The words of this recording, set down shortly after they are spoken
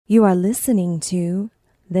You are listening to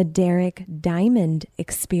the Derek Diamond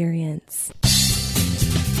Experience.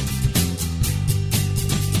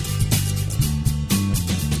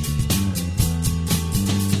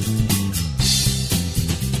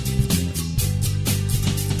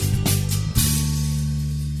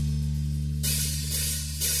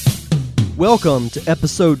 Welcome to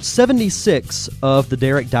episode 76 of the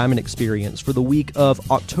Derek Diamond Experience for the week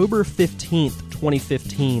of October 15th,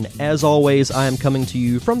 2015. As always, I am coming to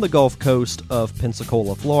you from the Gulf Coast of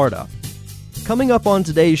Pensacola, Florida. Coming up on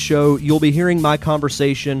today's show, you'll be hearing my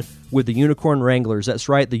conversation with the Unicorn Wranglers. That's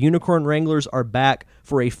right, the Unicorn Wranglers are back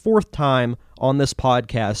for a fourth time on this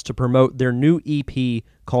podcast to promote their new EP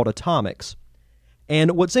called Atomics.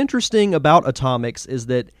 And what's interesting about Atomics is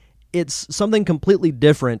that it's something completely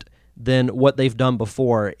different than what they've done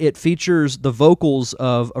before. It features the vocals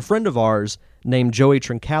of a friend of ours named Joey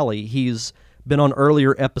Trincali. He's been on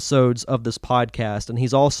earlier episodes of this podcast, and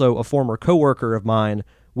he's also a former coworker of mine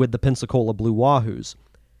with the Pensacola Blue Wahoos.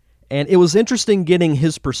 And it was interesting getting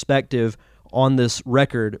his perspective on this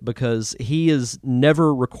record because he has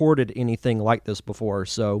never recorded anything like this before.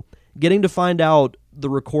 So getting to find out the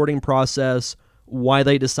recording process, why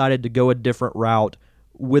they decided to go a different route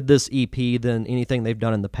with this EP than anything they've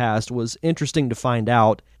done in the past was interesting to find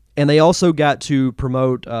out. And they also got to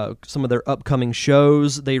promote some of their upcoming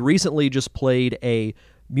shows. They recently just played a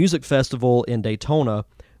music festival in Daytona,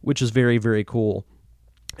 which is very, very cool.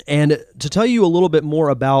 And to tell you a little bit more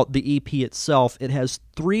about the EP itself, it has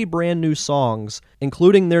 3 brand new songs,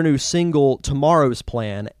 including their new single, Tomorrow's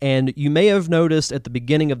Plan. And you may have noticed at the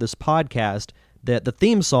beginning of this podcast that the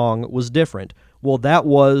theme song was different. Well, that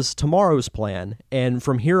was Tomorrow's Plan, and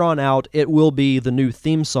from here on out, it will be the new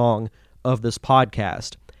theme song of this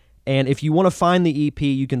podcast. And if you want to find the EP,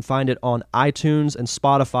 you can find it on iTunes and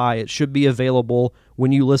Spotify. It should be available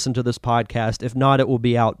when you listen to this podcast. If not, it will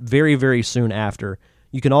be out very, very soon after.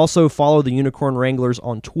 You can also follow the Unicorn Wranglers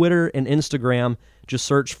on Twitter and Instagram. Just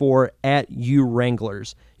search for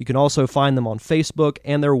 @UWranglers. You can also find them on Facebook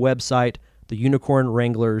and their website,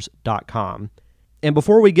 theunicornwranglers.com. And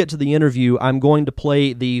before we get to the interview, I'm going to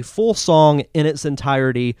play the full song in its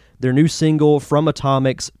entirety, their new single from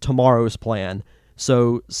Atomics, Tomorrow's Plan.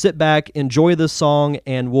 So sit back, enjoy this song,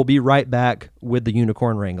 and we'll be right back with the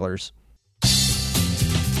Unicorn Wranglers.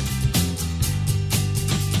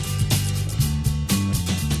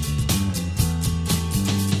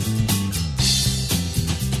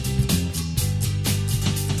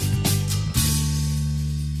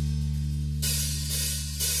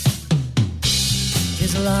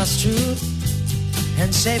 Lost truth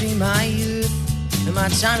and saving my youth, and my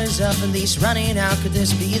time is up, at least running out. Could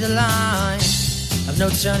this be the line of no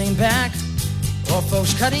turning back, or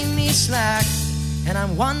folks cutting me slack? And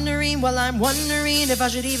I'm wondering if I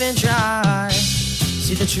should even try.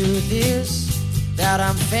 See, the truth is that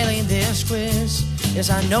I'm failing this quiz.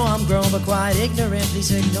 Yes, I know I'm grown but quite ignorant.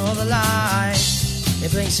 Please ignore the lie.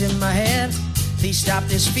 It blinks in my head. Please stop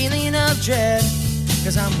this feeling of dread.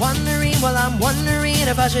 'Cause I'm wondering if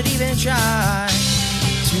I should even try.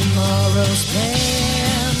 Tomorrow's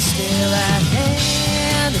plan still at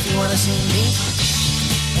hand. If you wanna see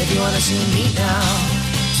me now.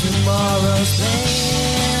 Tomorrow's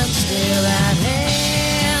plan still at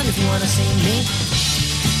hand. If you wanna see me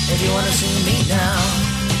now.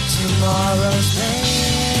 Tomorrow's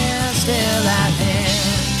plan still at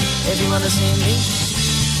hand. If you wanna see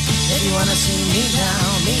me now,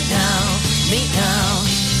 me now.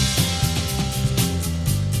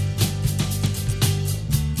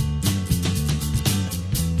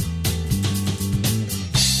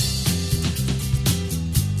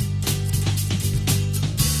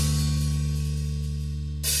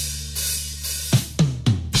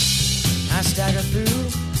 I stagger through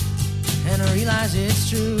and I realize it's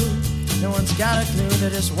true. No one's got a clue, they're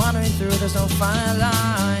just wandering through. There's no fine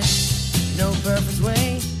line, no perfect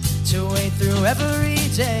way to wade through every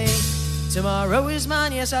day. Tomorrow is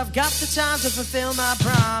mine, yes, I've got the time to fulfill my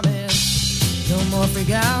promise. No more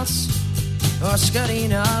freakouts or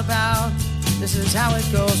skirting about. This is how it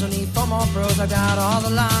goes, no need for more pros. I got all the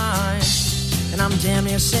lines, and I'm damn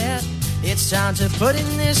near set. It's time to put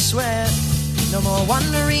in this sweat. No more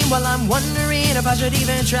wondering, I'm wondering if I should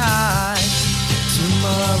even try.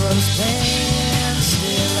 Tomorrow's plan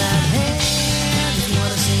still at hand. If you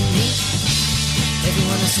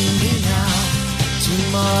wanna see me now.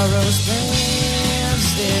 Tomorrow's plan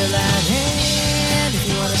still at hand. If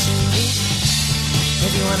you wanna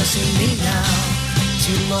see me now.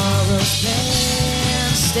 Tomorrow's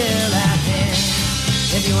plan still at hand.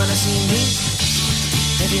 If you wanna see me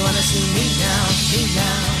now,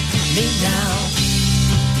 me now.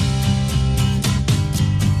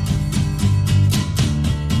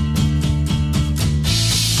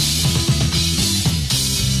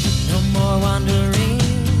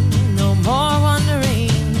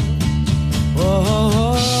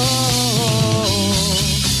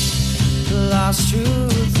 lost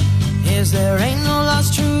truth is there ain't no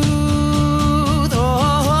lost truth. Tomorrow's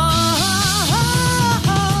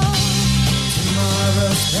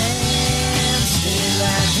plans still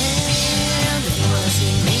at hand. If you wanna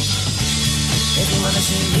see me, if you wanna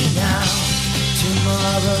see me now.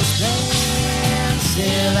 Tomorrow's plans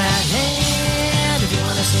still at hand. If you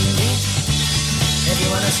wanna see me, if you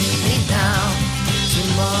wanna see me now.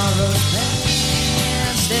 Tomorrow's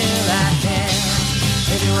plans still at hand.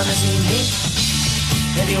 If you wanna see me,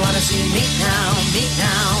 if you wanna see me now, me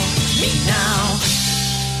now, me now.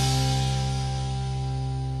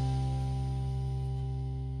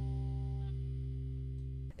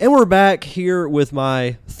 And we're back here with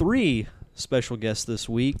my 3 special guests this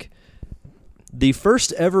week. The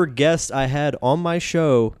first ever guest I had on my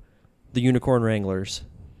show, the Unicorn Wranglers.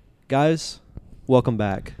 Guys, welcome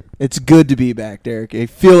back. It's good to be back, Derek. I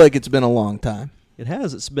feel like it's been a long time. It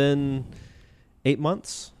has. It's been 8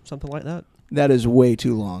 months, something like that. That is way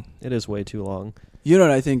too long. It is way too long. You know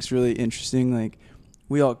what I think is really interesting? Like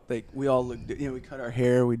we all look, we cut our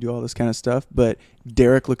hair, we do all this kind of stuff, but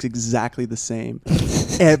Derek looks exactly the same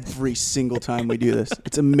every single time we do this.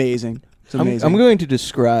 It's amazing. It's amazing. I'm going to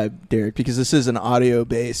describe Derek because this is an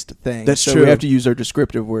audio-based thing. That's so true. We have to use our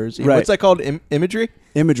descriptive words. Right. What's that called? Imagery?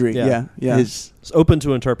 Imagery. Yeah. It's open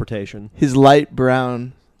to interpretation. His light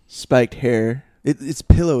brown spiked hair. It's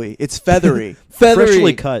pillowy. It's feathery.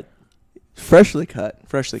 Freshly cut. Freshly cut.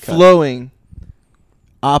 Flowing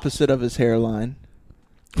opposite of his hairline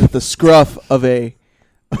with the scruff of a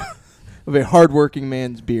hardworking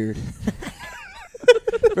man's beard.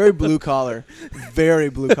 Very blue collar. Very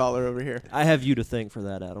blue collar over here. I have you to thank for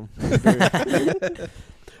that, Adam.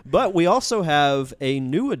 But we also have a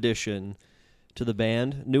new addition to the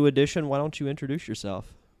band. New addition, why don't you introduce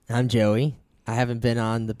yourself? I'm Joey. I haven't been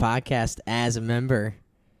on the podcast as a member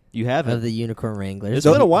You haven't? of the Unicorn Wranglers. It's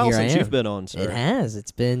been a while Here I since am. you've been on, sir. It has.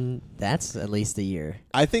 That's at least a year.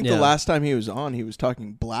 I think Yeah. the last time he was on, he was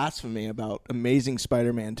talking blasphemy about Amazing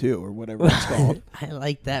Spider-Man 2 or whatever it's called. I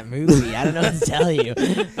like that movie. I don't know what to tell you.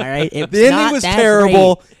 All right, it's The ending not was that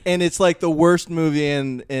terrible, great. and it's like the worst movie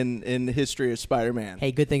in the history of Spider-Man.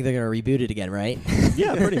 Hey, good thing they're gonna reboot it again, right?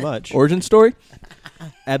 Yeah, pretty much. Origin story?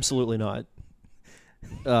 Absolutely not.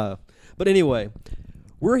 But anyway,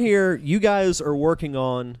 we're here. You guys are working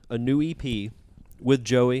on a new EP with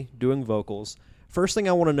Joey doing vocals. First thing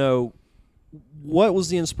I want to know, what was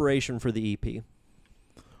the inspiration for the EP?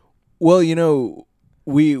 Well, you know,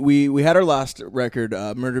 we had our last record,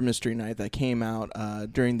 Murder Mystery Night, that came out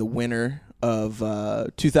during the winter of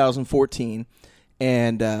 2014.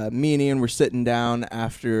 And me and Ian were sitting down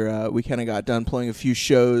after we kind of got done playing a few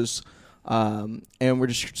shows, and we're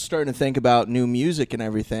just starting to think about new music and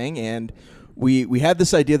everything. And we had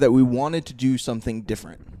this idea that we wanted to do something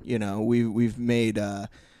different. You know, we've made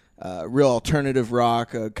real alternative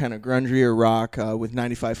rock, kind of grungier rock with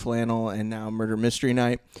 95 Flannel and now Murder Mystery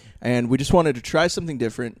Night. And we just wanted to try something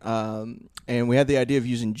different. And we had the idea of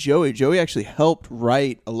using Joey. Joey actually helped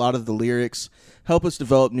write a lot of the lyrics, help us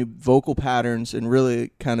develop new vocal patterns, and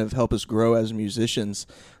really kind of help us grow as musicians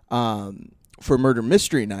for Murder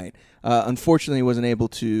Mystery Night. Unfortunately, he wasn't able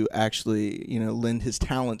to actually, lend his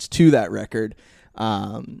talents to that record.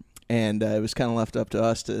 And it was kind of left up to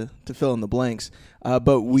us to fill in the blanks.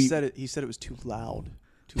 But He said it was too loud.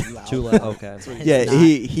 Too loud. Okay. Yeah,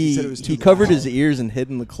 He said it was he too covered loud. his ears and hid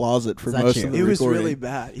in the closet for Is that most true? of the It was recording. really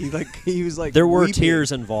bad. He was like There were weeping.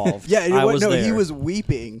 tears involved. Yeah, I was there. he was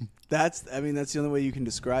weeping. That's the only way you can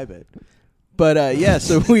describe it. But yeah,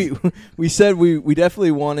 so we said we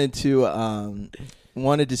definitely wanted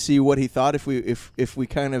to see what he thought if we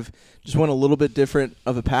kind of just went a little bit different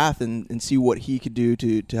of a path and see what he could do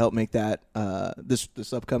to help make that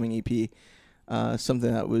this upcoming EP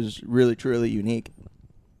something that was really truly unique.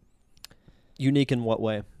 Unique in what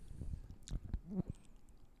way?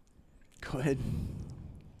 Go ahead.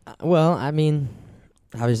 Well, I mean,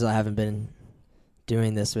 obviously I haven't been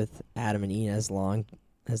doing this with Adam and Ian as long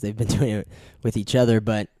as they've been doing it with each other,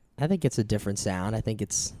 but I think it's a different sound. I think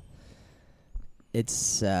it's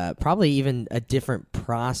probably even a different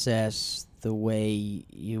process the way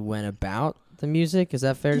you went about the music. Is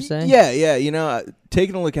that fair to say? Yeah.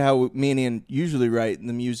 Taking a look at how me and Ian usually write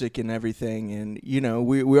the music and everything, and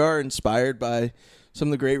we are inspired by some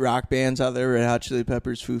of the great rock bands out there: Red Hot Chili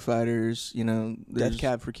Peppers, Foo Fighters. Death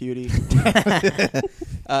Cab for Cutie.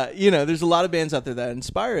 There's a lot of bands out there that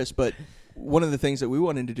inspire us, but one of the things that we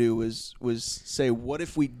wanted to do was say, what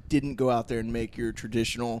if we didn't go out there and make your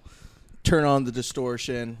traditional turn on the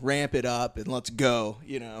distortion, ramp it up, and let's go,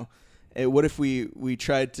 what if we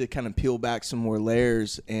tried to kind of peel back some more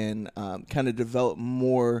layers and kind of develop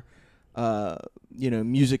more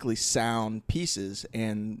musically sound pieces.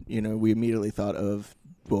 And, we immediately thought of,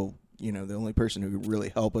 well, the only person who could really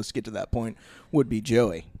help us get to that point would be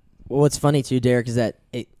Joey. Well, what's funny too, Derek, is that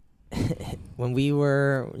when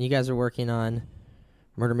you guys were working on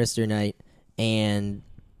Murder Mystery Night, and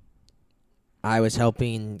I was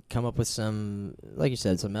helping come up with some, like you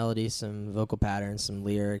said, some melodies, some vocal patterns, some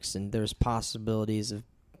lyrics, and there's possibilities of,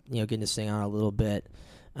 getting to sing on a little bit.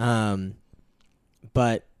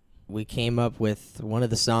 But we came up with one of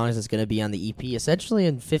the songs that's going to be on the EP essentially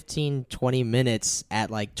in 15, 20 minutes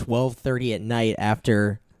at like 12:30 at night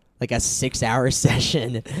after like a 6-hour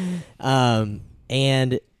session.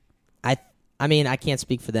 And I mean, I can't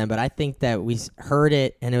speak for them, but I think that we heard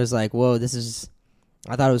it and it was like, whoa,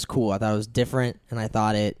 I thought it was cool. I thought it was different, and I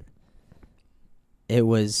thought it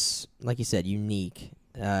was, like you said, unique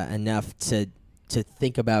enough to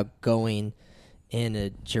think about going in a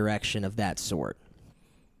direction of that sort.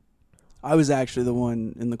 I was actually the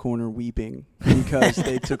one in the corner weeping because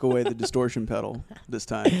they took away the distortion pedal this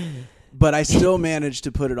time. But I still managed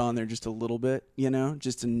to put it on there just a little bit,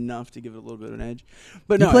 just enough to give it a little bit of an edge.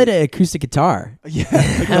 But you played an acoustic guitar. Yeah,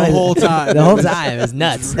 the whole time. The whole time. It was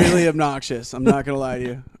nuts. It's really obnoxious. I'm not going to lie to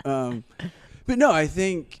you. But no, I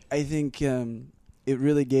think it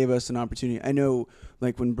really gave us an opportunity. I know,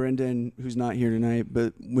 like when Brendan, who's not here tonight,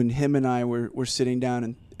 but when him and I were sitting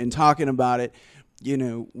down and talking about it,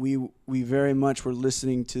 we very much were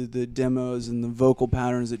listening to the demos and the vocal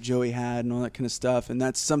patterns that Joey had and all that kind of stuff. And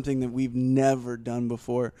that's something that we've never done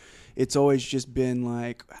before. It's always just been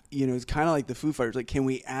like, it's kind of like the Foo Fighters. Like, can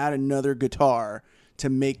we add another guitar to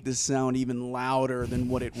make this sound even louder than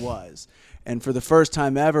what it was? And for the first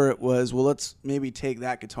time ever, it was, well, let's maybe take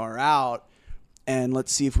that guitar out and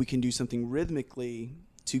let's see if we can do something rhythmically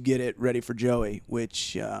to get it ready for Joey,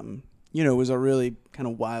 which, was a really kind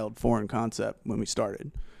of wild foreign concept when we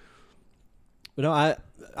started.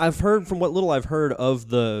 I've heard, from what little I've heard of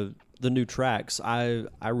the new tracks, I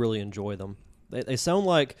really enjoy them. They sound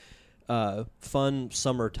like fun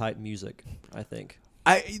summer type music, I think.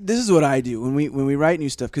 This is what I do when we write new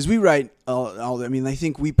stuff, because we write I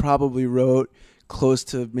think we probably wrote close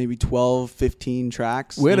to maybe 12, 15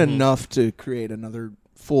 tracks. We had enough to create another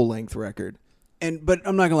full-length record. But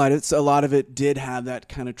I'm not gonna lie, a lot of it did have that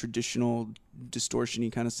kind of traditional distortion-y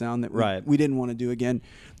kind of sound that we didn't want to do again.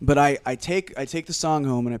 But I take the song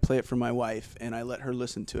home and I play it for my wife and I let her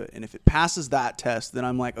listen to it. And if it passes that test, then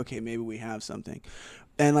I'm like, okay, maybe we have something.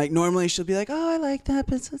 And like normally she'll be like, oh, I like that,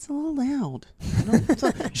 but it's a little loud.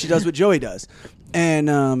 She does what Joey does.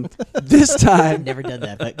 And this time, I've never done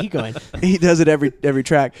that, but keep going. He does it every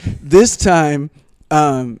track. This time,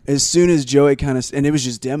 as soon as Joey kind of, and it was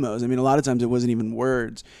just demos. I mean, a lot of times it wasn't even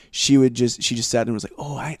words. She just sat and was like,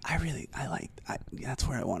 oh, that's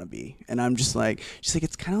where I want to be. And I'm just like, she's like,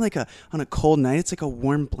 it's kind of like on a cold night, it's like a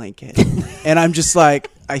warm blanket. And I'm just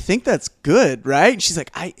like, I think that's good, right? And she's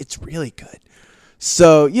like, it's really good.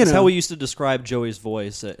 So, That's how we used to describe Joey's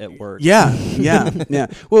voice at work. Yeah.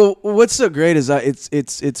 Well, what's so great is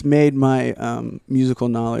it's made my musical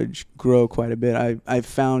knowledge grow quite a bit. I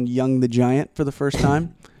found Young the Giant for the first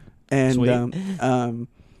time, and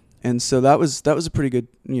and so that was a pretty good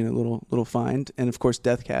little find. And of course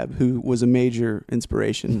Death Cab, who was a major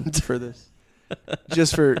inspiration for this,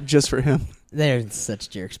 just for him. They're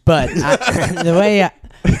such jerks, but the way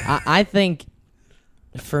I think.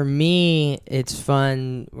 For me, it's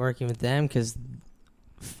fun working with them because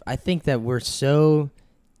I think that we're so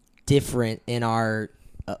different in our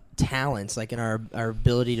talents, like in our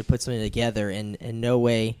ability to put something together, and in no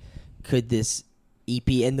way could this EP,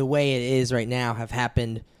 and the way it is right now, have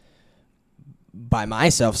happened by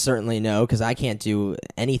myself. Certainly no, because I can't do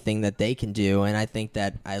anything that they can do, and I think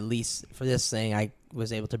that at least for this thing, I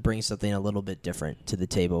was able to bring something a little bit different to the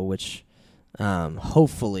table, which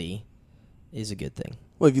hopefully is a good thing.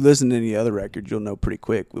 Well, if you listen to any other record, you'll know pretty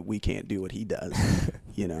quick that we can't do what he does,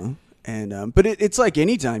 And but it's like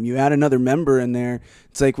any time you add another member in there,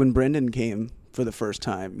 it's like when Brendan came for the first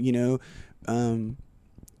time.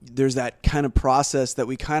 There's that kind of process that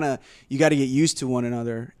you got to get used to one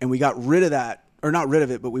another, and we got rid of that, or not rid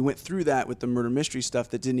of it, but we went through that with the murder mystery stuff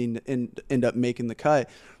that didn't end up making the cut,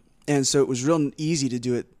 and so it was real easy to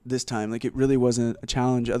do it this time. Like it really wasn't a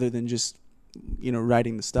challenge other than just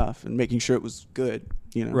writing the stuff and making sure it was good,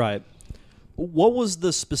 Right. What was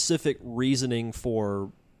the specific reasoning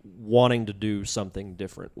for wanting to do something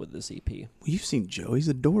different with this EP? Well, you've seen Joe. He's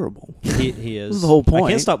adorable. He is. This is the whole point. I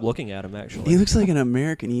can't stop looking at him, actually. He looks like an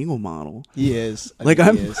American Eagle model. He is.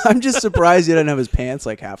 I'm just surprised he didn't have his pants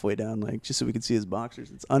like halfway down, like just so we could see his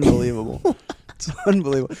boxers. It's unbelievable. It's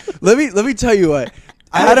unbelievable. Let me tell you what.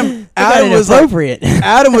 Adam was appropriate. like,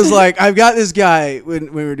 Adam was like, I've got this guy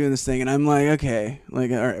when we were doing this thing, and I'm like, okay,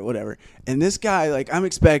 like, all right, whatever. And this guy, like, I'm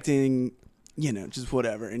expecting, just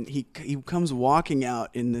whatever. And he comes walking out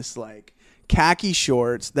in this like khaki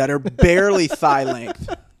shorts that are barely thigh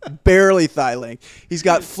length. Barely thigh length. He's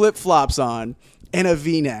got flip flops on and a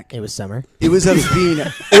V-neck. It was summer. It was a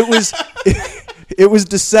V-neck. It was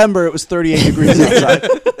December. It was 38 degrees outside.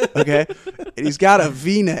 Okay, and he's got a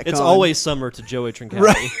V-neck. It's on. always summer to Joey Trincali.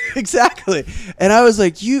 Right, exactly. And I was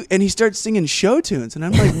like, and he starts singing show tunes, and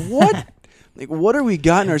I'm like, what? Like, what are we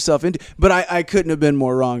gotten ourselves into? But I couldn't have been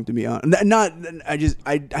more wrong, to be honest.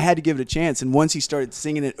 I had to give it a chance, and once he started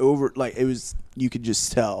singing it over, like, it was, you could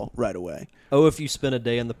just tell right away. Oh, if you spent a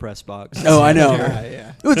day in the press box. Oh, I know.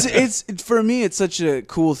 Yeah. It's for me, it's such a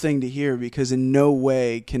cool thing to hear, because in no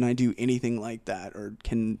way can I do anything like that, or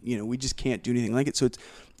we just can't do anything like it. So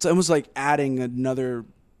it's almost like adding another,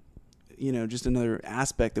 just another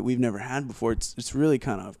aspect that we've never had before. It's really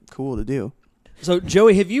kind of cool to do. So,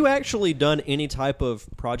 Joey, have you actually done any type of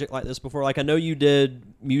project like this before? Like, I know you did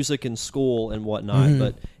music in school and whatnot,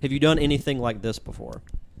 but have you done anything like this before?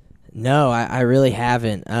 No, I really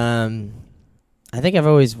haven't. I think I've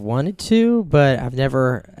always wanted to, but I've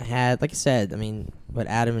never had, like I said, I mean, what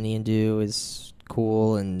Adam and Ian do is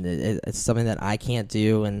cool, and it's something that I can't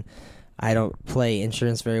do, and I don't play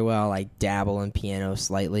instruments very well. I dabble in piano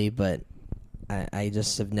slightly, but I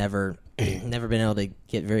just have never been able to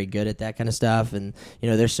get very good at that kind of stuff. And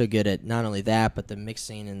they're so good at not only that, but the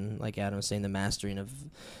mixing and, like Adam was saying, the mastering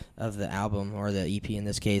of the album, or the EP in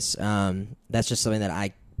this case. That's just something that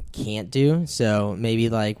I can't do. So maybe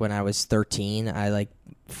like when I was 13, I like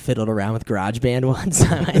fiddled around with GarageBand once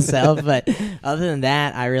by myself, but other than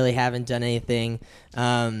that, I really haven't done anything.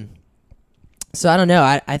 So I don't know.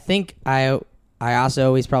 I think I also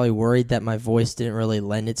always probably worried that my voice didn't really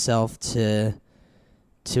lend itself to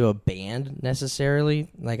a band necessarily.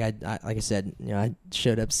 Like I said, I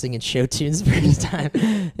showed up singing show tunes the first time.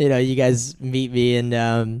 You guys meet me,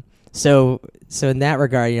 and so in that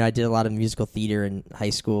regard, I did a lot of musical theater in high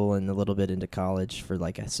school and a little bit into college for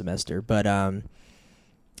like a semester. But I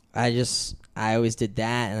always did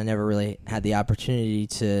that, and I never really had the opportunity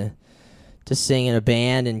to sing in a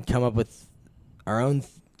band and come up with our own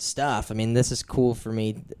stuff. I mean, this is cool for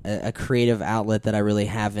me, a creative outlet that I really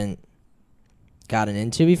haven't gotten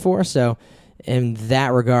into before. So in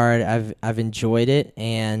that regard, I've enjoyed it,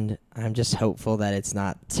 and I'm just hopeful that it's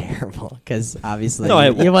not terrible, because obviously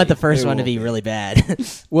you want the first one to be really bad.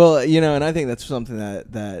 Well, and I think that's something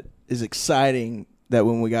that is exciting, that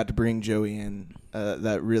when we got to bring Joey in,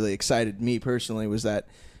 that really excited me personally, was that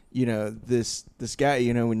this guy,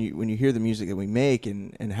 when you hear the music that we make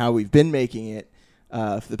and how we've been making it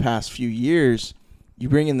for the past few years, you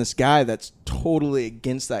bring in this guy that's totally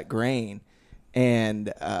against that grain,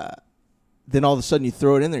 and then all of a sudden you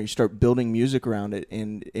throw it in there, you start building music around it,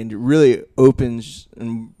 and it really opens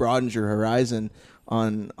and broadens your horizon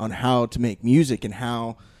on how to make music and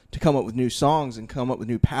how to come up with new songs and come up with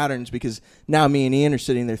new patterns. Because now me and Ian are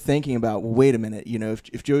sitting there thinking about, well, wait a minute,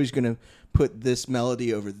 if Joey's going to put this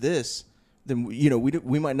melody over this, then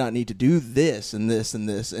we might not need to do this and this and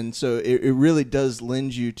this. And so it really does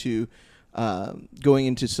lend you to going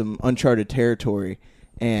into some uncharted territory,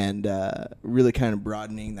 and really kind of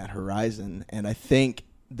broadening that horizon. And I think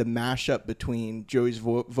the mashup between Joey's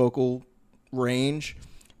vocal range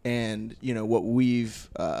and what we've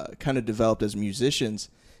kind of developed as musicians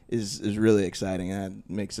is really exciting, and that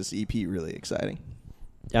makes this EP really exciting.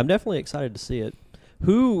 Yeah, I'm definitely excited to see it.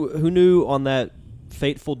 Who knew on that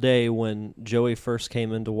fateful day when Joey first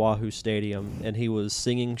came into Wahoo Stadium and he was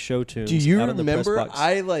singing show tunes? Do you out in the press remember box?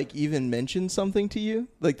 I even mentioned something to you,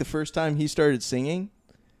 like the first time he started singing?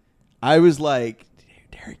 I was like,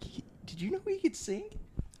 Derek, did you know he could sing?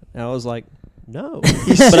 And I was like, no.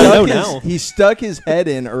 But I know now. He stuck his head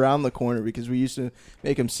in around the corner, because we used to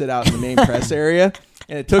make him sit out in the main press area.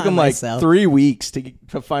 And it took him like 3 weeks to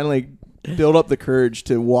finally build up the courage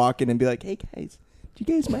to walk in and be like, hey, guys, do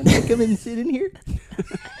you guys mind if I come in and sit in here?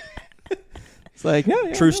 It's like,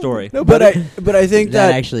 no, true story. No, but I think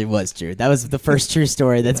that actually was true. That was the first true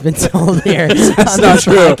story that's been told here. That's not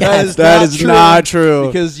true. That is not true.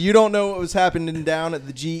 Because you don't know what was happening down at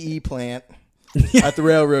the GE plant at the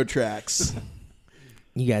railroad tracks.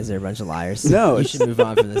 You guys are a bunch of liars. No, you should move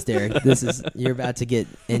on from this, Derek. You're about to get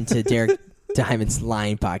into Derek Diamond's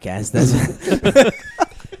lying podcast.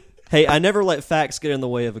 Hey, I never let facts get in the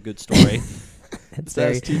way of a good story.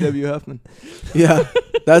 That's T.W. Huffman. Yeah,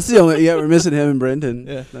 that's the only. Yeah, we're missing him and Brendan.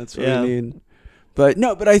 Yeah, that's what we need.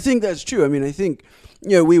 But I think that's true. I mean, I think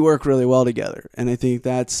we work really well together, and I think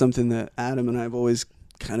that's something that Adam and I have always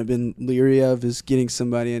kind of been leery of is getting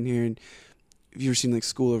somebody in here. And have you ever seen like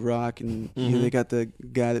School of Rock, and you know, they got the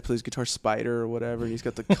guy that plays guitar, Spider or whatever, and he's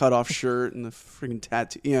got the cut off shirt and the freaking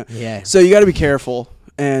tattoo. Yeah. So you got to be careful.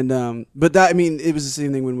 And but that, I mean, it was the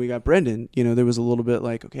same thing when we got Brendan. You know, there was a little bit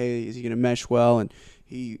like, okay, is he going to mesh well? And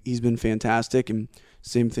he's been fantastic. And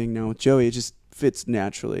same thing now with Joey. It just fits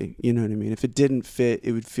naturally. You know what I mean? If it didn't fit,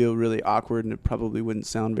 it would feel really awkward, and it probably wouldn't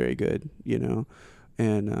sound very good. You know,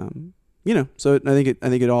 and you know, so I think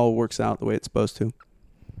it all works out the way it's supposed to.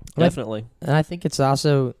 Definitely. And I think it's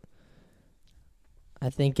also, I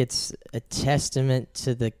think it's a testament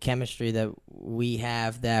to the chemistry that we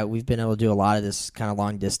have, that we've been able to do a lot of this kind of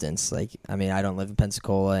long distance. Like, I mean, I don't live in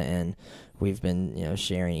Pensacola, and we've been, you know,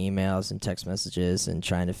 sharing emails and text messages and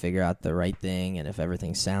trying to figure out the right thing and if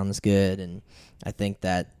everything sounds good. And I think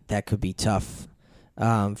that could be tough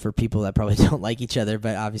for people that probably don't like each other,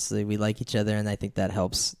 but obviously we like each other, and I think that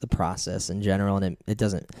helps the process in general. And it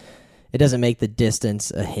doesn't make the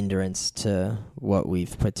distance a hindrance to what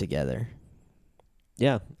we've put together.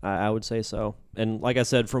 Yeah, I would say so. And like I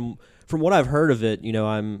said, from what I've heard of it, you know,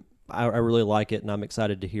 I really like it, and I'm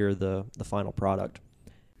excited to hear the final product.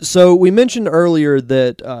 So we mentioned earlier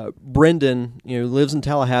that Brendan, you know, lives in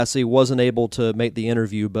Tallahassee, wasn't able to make the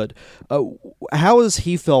interview, but how has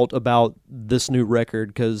he felt about this new record?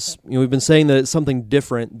 Because, you know, we've been saying that it's something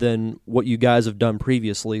different than what you guys have done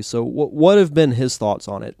previously. So what have been his thoughts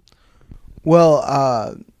on it?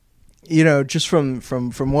 Well, you know, just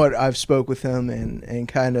from what I've spoke with him and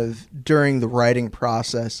kind of during the writing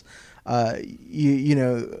process, you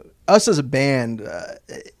know, us as a band,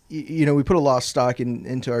 you know, we put a lot of stock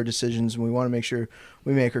into our decisions, and we want to make sure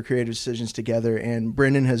we make our creative decisions together. And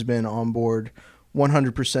Brendan has been on board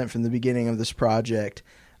 100% from the beginning of this project,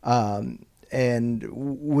 and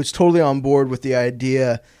was totally on board with the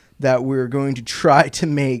idea that we're going to try to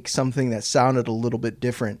make something that sounded a little bit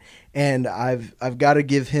different. And I've got to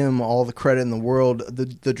give him all the credit in the world.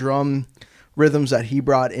 The drum rhythms that he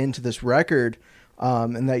brought into this record,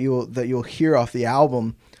 and that you'll hear off the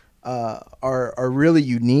album, are really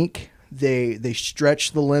unique. They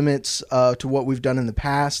stretch the limits to what we've done in the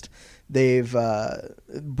past. They've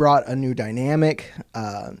brought a new dynamic.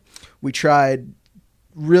 We tried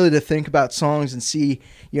really to think about songs and see,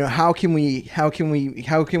 you know, how can we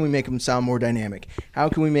make them sound more dynamic? How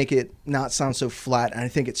can we make it not sound so flat? And I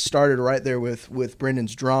think it started right there with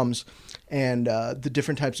Brendan's drums and the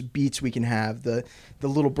different types of beats we can have, the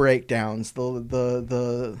little breakdowns,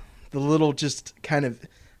 the little just kind of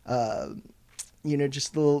you know,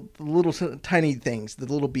 just the little tiny things,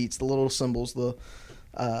 the little beats, the little cymbals, the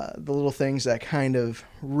little things that kind of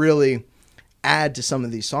really add to some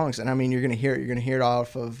of these songs. And I mean, you're going to hear it. You're going to hear it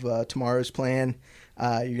off of Tomorrow's Plan.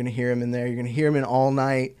 You're going to hear him in there. You're going to hear him in All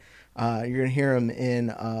Night. You're going to hear him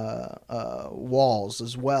in Walls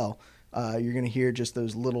as well. You're going to hear just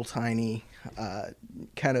those little tiny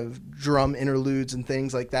kind of drum interludes and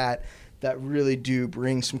things like that really do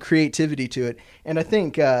bring some creativity to it. And I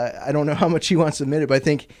think, I don't know how much he wants to admit it, but I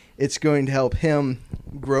think it's going to help him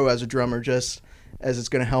grow as a drummer, just as it's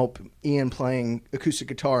going to help Ian playing acoustic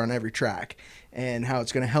guitar on every track, and how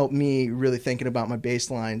it's going to help me really thinking about my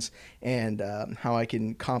bass lines and how I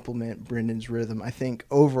can complement Brendan's rhythm. I think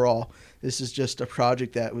overall, this is just a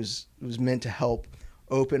project that was meant to help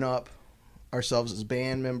open up ourselves as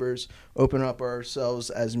band members, open up ourselves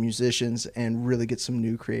as musicians, and really get some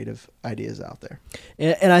new creative ideas out there.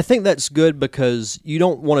 And I think that's good, because you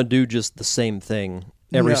don't want to do just the same thing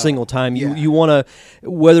every single time. You want to,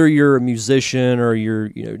 whether you're a musician or you're,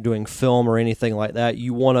 you know, doing film or anything like that,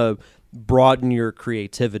 you want to broaden your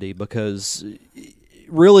creativity, because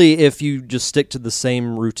really if you just stick to the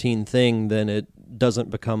same routine thing, then it doesn't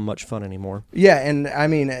become much fun anymore. Yeah, and I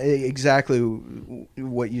mean exactly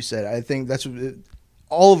what you said. I think that's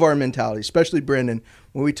all of our mentality, especially Brendan.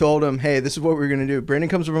 When we told him, hey, this is what we're going to do. Brendan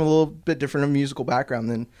comes from a little bit different musical background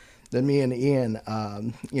than me and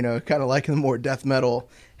Ian, you know, kind of liking the more death metal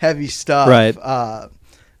heavy stuff. Right.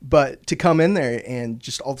 But to come in there and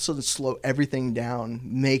just all of a sudden slow everything down,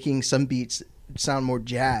 making some beats sound more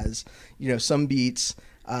jazz, you know, some beats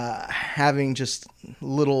having just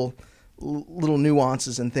little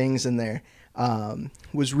nuances and things in there,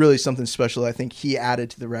 was really something special. I think he added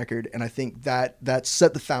to the record, and I think that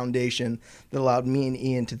set the foundation that allowed me and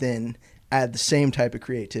Ian to then add the same type of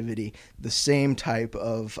creativity, the same type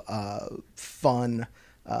of fun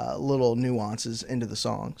little nuances into the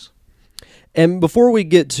songs. And before we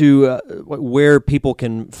get to where people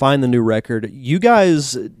can find the new record, you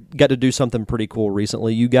guys got to do something pretty cool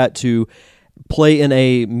recently. You got to play in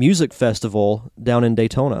a music festival down in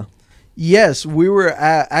Daytona. Yes, we were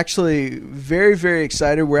actually very, very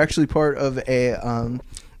excited. We're actually part of a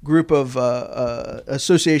group of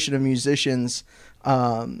association of musicians,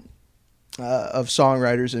 of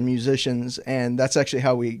songwriters and musicians, and that's actually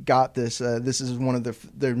how we got this. This is one of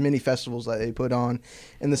their many festivals that they put on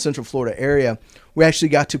in the Central Florida area. We actually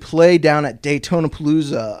got to play down at Daytona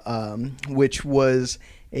Palooza, which was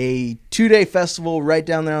a 2-day festival right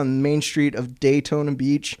down there on the main street of Daytona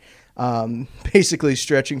Beach, basically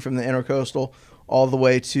stretching from the Intercoastal all the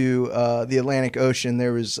way to the Atlantic Ocean.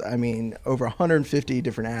 There was, over 150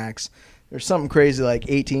 different acts. There's something crazy like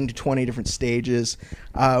 18 to 20 different stages.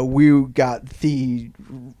 We got the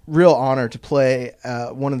real honor to play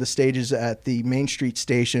one of the stages at the Main Street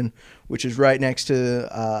Station, which is right next to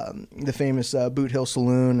the famous Boot Hill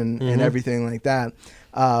Saloon and everything like that.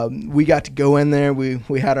 We got to go in there.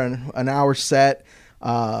 We had an hour set.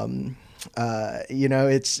 It's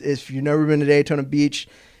if you've never been to Daytona Beach,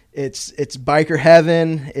 it's biker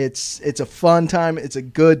heaven. It's a fun time. It's a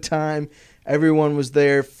good time. Everyone was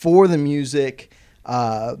there for the music.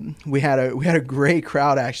 We had a great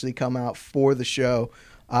crowd actually come out for the show.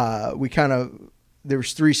 There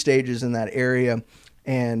was 3 stages in that area,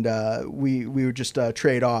 and we would just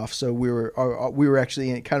trade off. So we were actually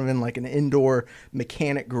in like an indoor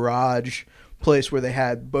mechanic garage place where they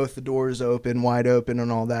had both the doors wide open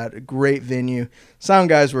and all that. A great venue. Sound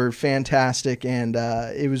guys were fantastic, and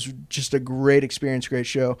it was just a great experience, great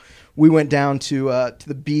show. We went down to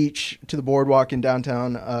the beach, to the boardwalk in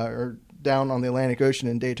downtown, or down on the Atlantic Ocean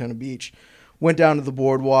in Daytona Beach. Went down to the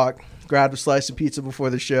boardwalk, grabbed a slice of pizza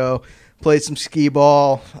before the show, played some skee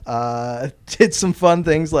ball, did some fun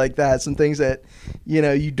things like that, some things that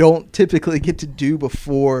you don't typically get to do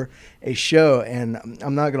before a show. And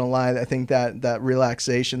I'm not gonna lie, I think that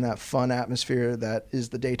relaxation, that fun atmosphere that is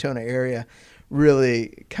the Daytona area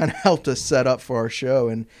really kind of helped us set up for our show,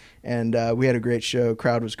 and we had a great show.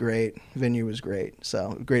 Crowd was great, venue was great,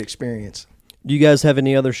 so great experience. Do you guys have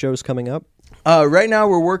any other shows coming up? Right now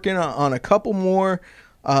we're working on a couple more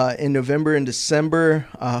in November and December.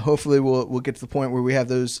 Hopefully we'll get to the point where we have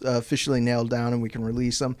those officially nailed down and we can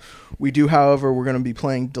release them. We do, however, we're going to be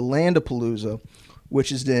playing DeLanda-Palooza,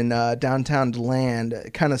 which is in downtown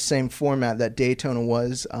DeLand, kind of same format that Daytona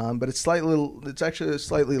was, but it's actually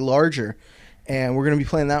slightly larger, and we're going to be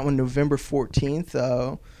playing that one November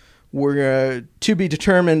 14th. We're to be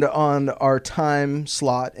determined on our time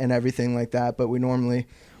slot and everything like that, but we normally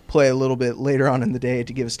play a little bit later on in the day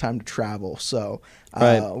to give us time to travel. So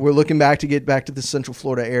we're looking back to get back to the Central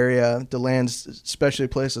Florida area. DeLand's especially a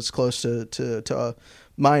place that's close to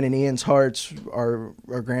mine and Ian's hearts. Our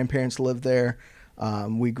grandparents lived there.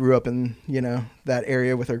 We grew up in that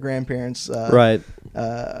area with our grandparents,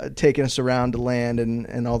 taking us around DeLand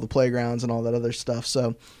and all the playgrounds and all that other stuff.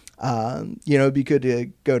 So it'd be good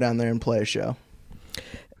to go down there and play a show.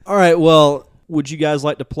 All right, well, would you guys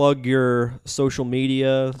like to plug your social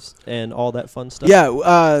media and all that fun stuff? Yeah,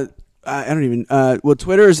 I don't even.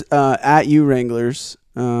 Twitter's at Wranglers.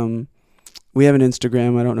 We have an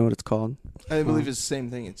Instagram. I don't know what it's called. I believe it's the same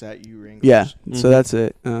thing. It's at Wranglers. Yeah, so that's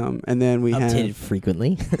it. And then we updated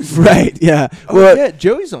frequently. Right. Yeah. Oh, yeah.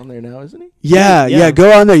 Joey's on there now, isn't he? Yeah.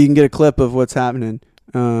 Go on there. You can get a clip of what's happening.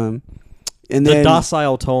 And the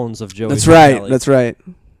docile tones of Joey. That's right. That's right.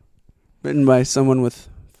 Written by someone with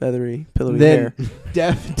feathery, pillowy hair.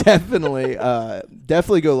 Definitely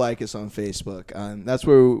go like us on Facebook. That's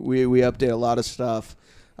where we update a lot of stuff,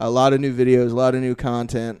 a lot of new videos, a lot of new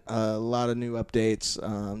content, a lot of new updates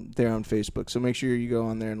there on Facebook. So make sure you go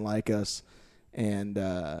on there and like us. And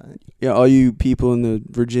all you people in the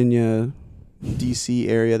Virginia, DC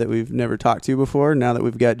area that we've never talked to before, now that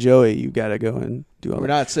we've got Joey, you got to go and do all that. We're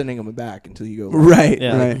not sending him back until you go. Right.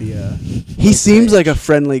 He seems like a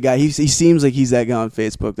friendly guy. He seems like he's that guy on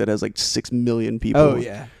Facebook that has like 6 million people. Oh,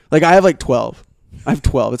 yeah. Like I have like 12. I have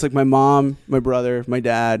 12. It's like my mom, my brother, my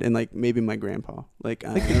dad, and like maybe my grandpa. Like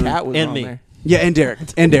the cat was and on me. there. Yeah, and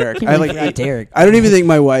Derek. I like Derek. I don't even think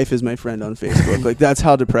my wife is my friend on Facebook. Like that's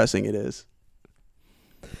how depressing it is.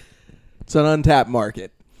 It's an untapped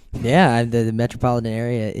market. Yeah, the metropolitan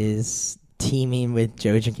area is teeming with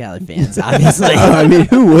Joey Giancarlo fans, obviously. I mean,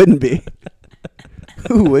 who wouldn't be?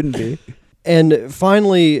 Who wouldn't be? And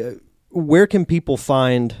finally, where can people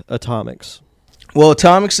find Atomics? Well,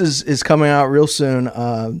 Atomics is coming out real soon.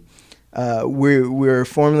 We're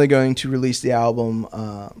formally going to release the album.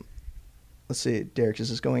 Let's see, Derek, is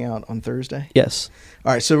this going out on Thursday? Yes.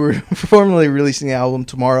 All right, so we're formally releasing the album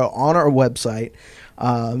tomorrow on our website.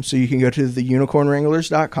 So you can go to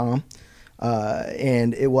theunicornwranglers.com,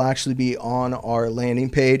 and it will actually be on our landing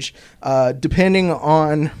page. Depending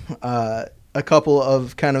on a couple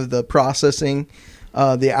of kind of the processing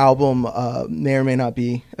The album may or may not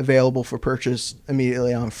be available for purchase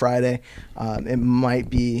immediately on Friday. It might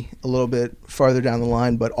be a little bit farther down the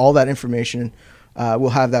line, but all that information, we'll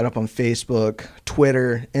have that up on Facebook,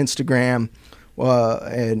 Twitter, Instagram.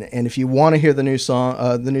 And if you want to hear the new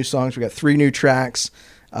songs, we got 3 new tracks.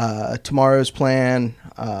 Tomorrow's Plan,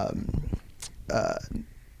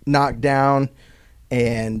 Knockdown,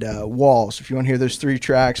 and Walls. If you want to hear those 3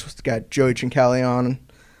 tracks, we've got Joey Trincali on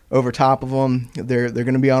over top of them. They're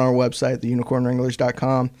going to be on our website,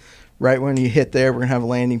 theunicornwranglers.com. Right when you hit there, we're going to have a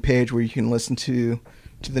landing page where you can listen to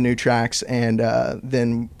the new tracks, and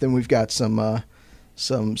then we've got some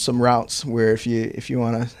routes where if you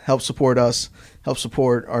want to help support us, help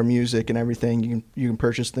support our music and everything, you can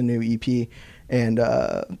purchase the new EP, and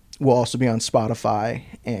we'll also be on Spotify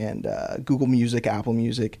and Google Music, Apple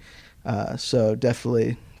Music, so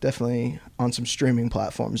definitely on some streaming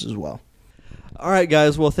platforms as well. All right,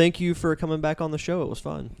 guys. Well, thank you for coming back on the show. It was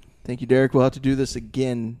fun. Thank you, Derek. We'll have to do this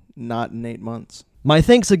again, not in 8 months. My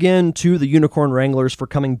thanks again to the Unicorn Wranglers for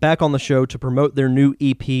coming back on the show to promote their new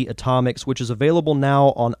EP, Atomics, which is available now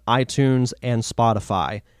on iTunes and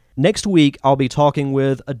Spotify. Next week, I'll be talking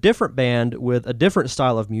with a different band with a different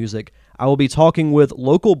style of music. I will be talking with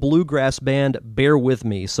local bluegrass band Bear With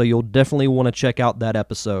Me, so you'll definitely want to check out that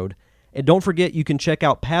episode. And don't forget, you can check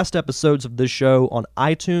out past episodes of this show on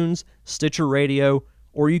iTunes, Stitcher Radio,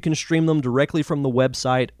 or you can stream them directly from the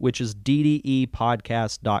website, which is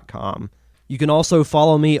ddepodcast.com. You can also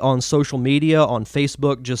follow me on social media. On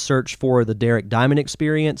Facebook, just search for The Derek Diamond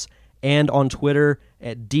Experience, and on Twitter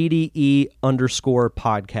at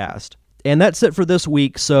DDE_podcast. And that's it for this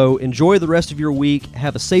week, so enjoy the rest of your week.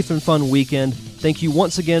 Have a safe and fun weekend. Thank you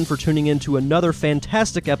once again for tuning in to another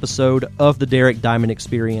fantastic episode of The Derek Diamond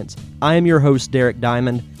Experience. I am your host, Derek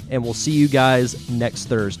Diamond, and we'll see you guys next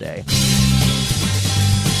Thursday.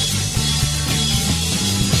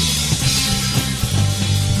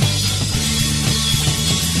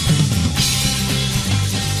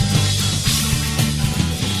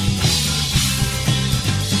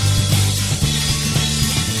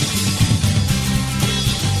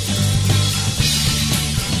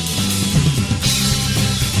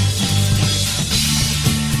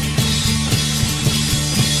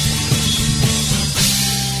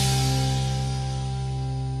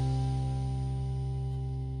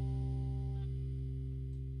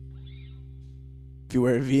 If you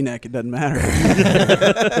wear a V-neck, it doesn't matter.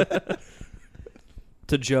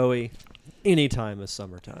 To Joey, anytime is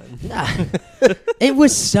summertime. It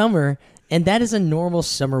was summer, and that is a normal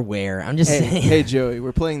summer wear. I'm just saying. Hey, Joey,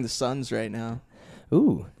 we're playing the Suns right now.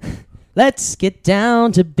 Ooh. Let's get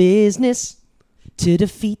down to business to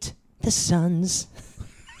defeat the Suns.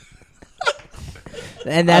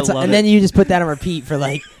 And I love then you just put that on repeat for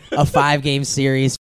like a 5-game series.